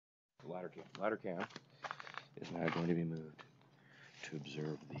ladder cam. Ladder cam is now going to be moved to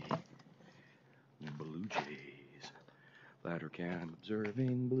observe the blue jays. Ladder cam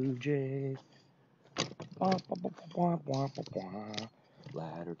observing blue jays.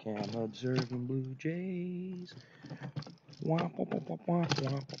 Ladder cam observing blue jays.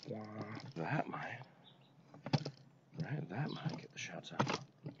 That might, right? That might get the shots out.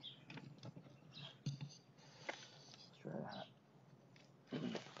 Let's try that.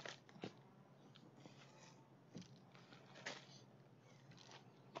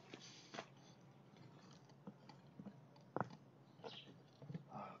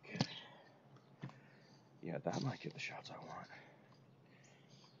 Okay. Yeah, that might get the shots I want.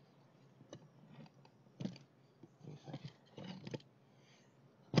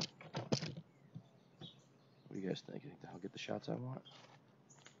 What do you guys think? You think that'll get the shots I want?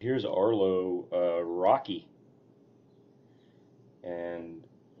 Here's Arlo Rocky. And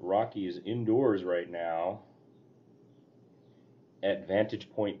Rocky is indoors right now at vantage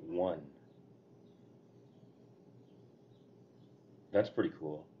point 1. That's pretty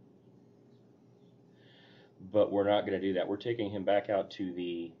cool. But we're not going to do that. We're taking him back out to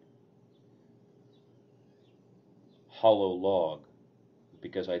the hollow log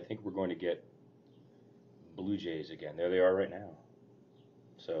because I think we're going to get blue jays again. There they are right now.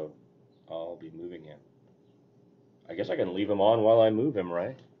 So I'll be moving him. I guess I can leave him on while I move him,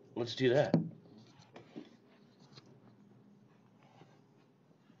 right? Let's do that.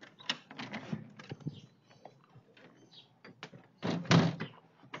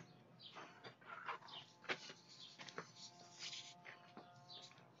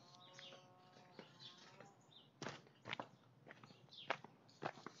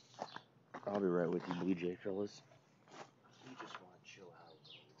 I'll be right with you, Blue Jay fellas. We just want to chill out a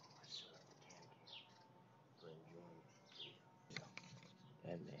little while I set up the cam for enjoying you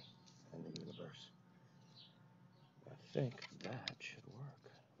and me and the universe. I think that should work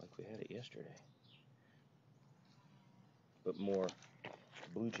like we had it yesterday, but more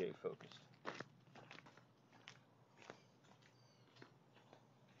Blue Jay focused.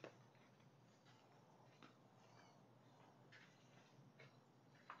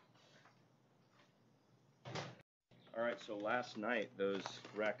 Alright, so last night those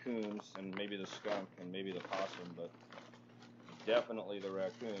raccoons and maybe the skunk and maybe the possum, but definitely the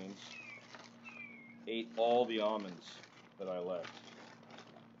raccoons ate all the almonds that I left.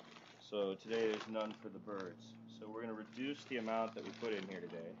 So today there's none for the birds. So we're going to reduce the amount that we put in here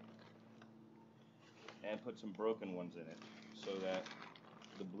today and put some broken ones in it so that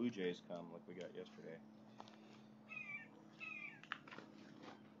the blue jays come like we got yesterday.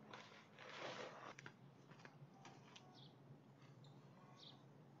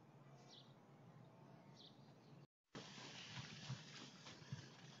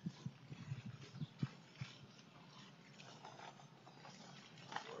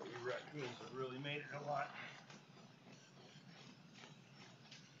 Raccoons have really made it a lot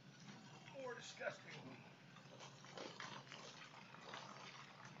more disgusting.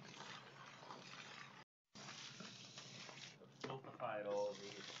 I've filtified all of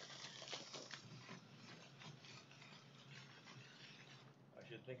these. I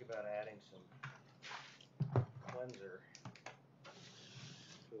should think about adding some cleanser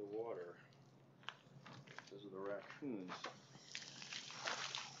to the water because of the raccoons.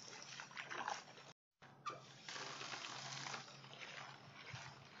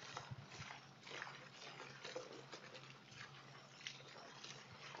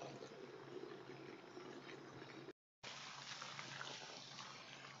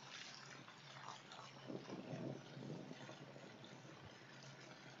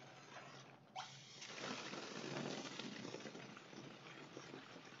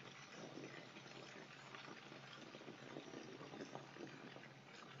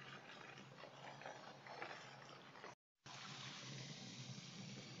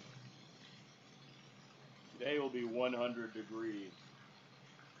 Today will be 100 degrees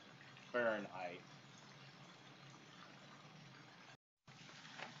Fahrenheit.